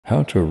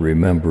How to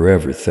remember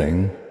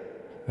everything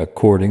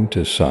according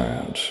to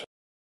science.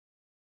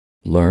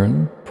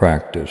 Learn,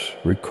 practice,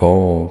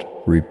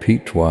 recall,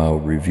 repeat while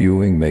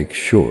reviewing. Make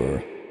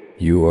sure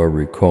you are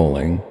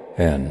recalling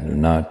and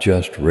not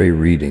just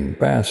rereading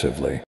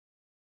passively.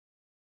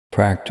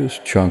 Practice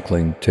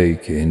chunking.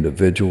 Take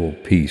individual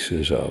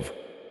pieces of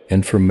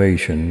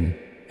information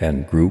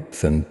and group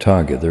them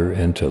together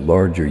into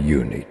larger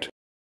unit.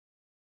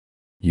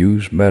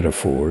 Use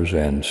metaphors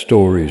and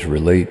stories.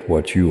 Relate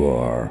what you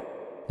are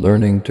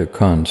learning to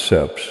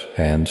concepts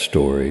and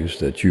stories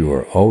that you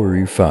are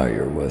already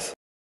familiar with.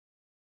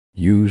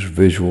 Use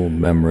visual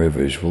memory.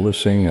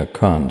 Visualizing a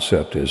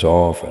concept is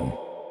often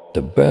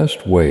the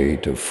best way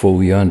to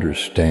fully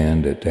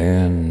understand it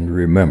and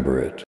remember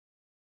it.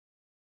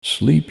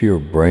 Sleep. Your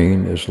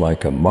brain is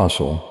like a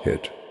muscle.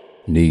 It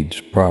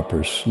needs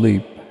proper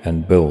sleep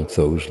and build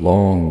those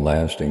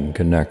long-lasting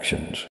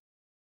connections.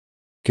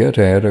 Get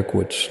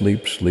adequate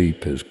sleep.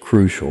 Sleep is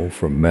crucial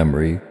for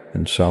memory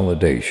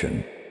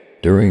consolidation.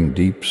 During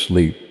deep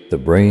sleep, the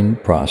brain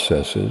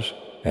processes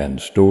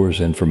and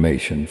stores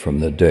information from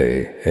the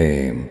day.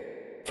 Aim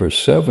for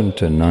 7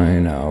 to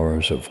 9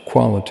 hours of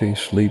quality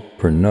sleep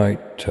per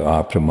night to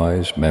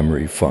optimize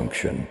memory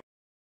function.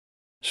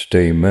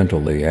 Stay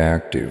mentally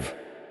active.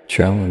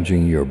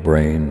 Challenging your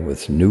brain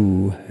with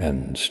new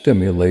and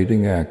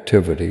stimulating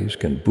activities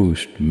can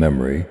boost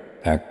memory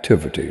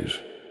activities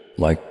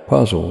like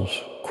puzzles,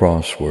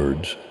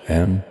 crosswords,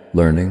 and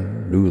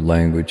learning new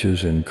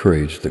languages.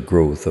 Encourage the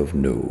growth of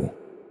new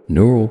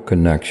neural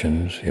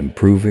connections,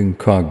 improving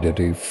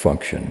cognitive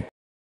function.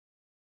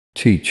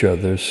 Teach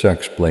others.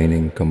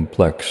 Explaining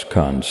complex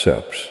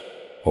concepts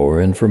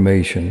or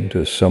information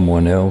to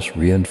someone else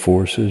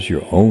reinforces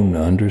your own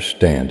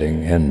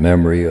understanding and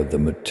memory of the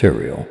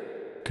material.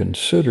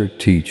 Consider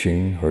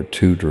teaching or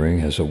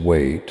tutoring as a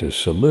way to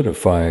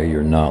solidify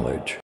your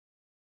knowledge.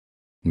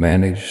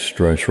 Manage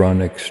stress.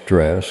 Chronic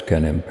stress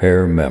can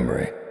impair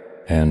memory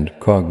and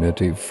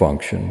cognitive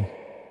function.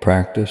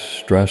 Practice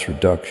stress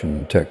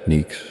reduction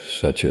techniques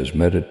such as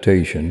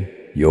meditation,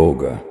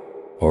 yoga,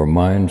 or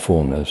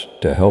mindfulness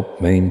to help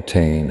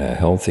maintain a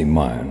healthy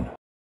mind.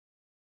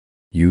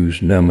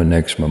 Use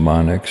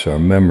mnemonics or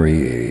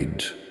memory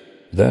aids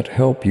that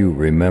help you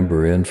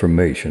remember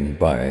information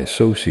by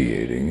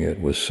associating it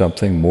with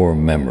something more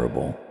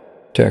memorable.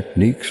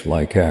 Techniques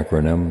like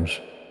acronyms,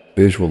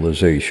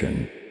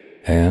 visualization,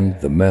 and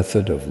the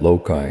method of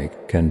loci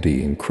can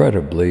be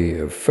incredibly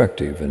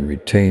effective in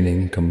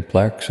retaining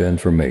complex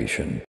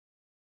information.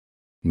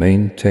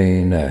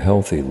 Maintain a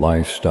healthy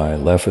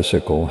lifestyle.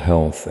 Physical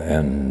health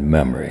and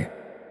memory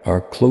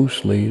are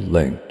closely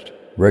linked.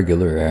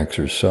 Regular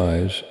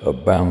exercise, a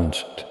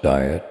balanced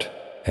diet,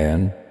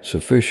 and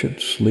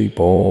sufficient sleep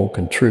all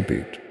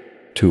contribute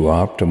to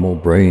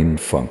optimal brain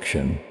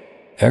function.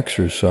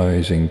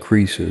 Exercise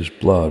increases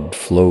blood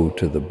flow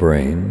to the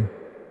brain,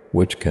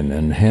 which can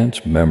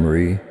enhance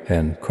memory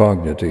and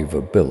cognitive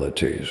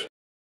abilities.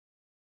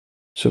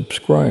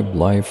 Subscribe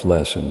life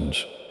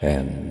lessons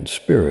and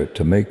spirit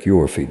to make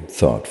your feed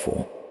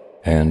thoughtful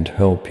and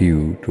help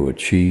you to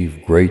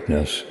achieve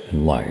greatness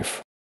in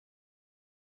life.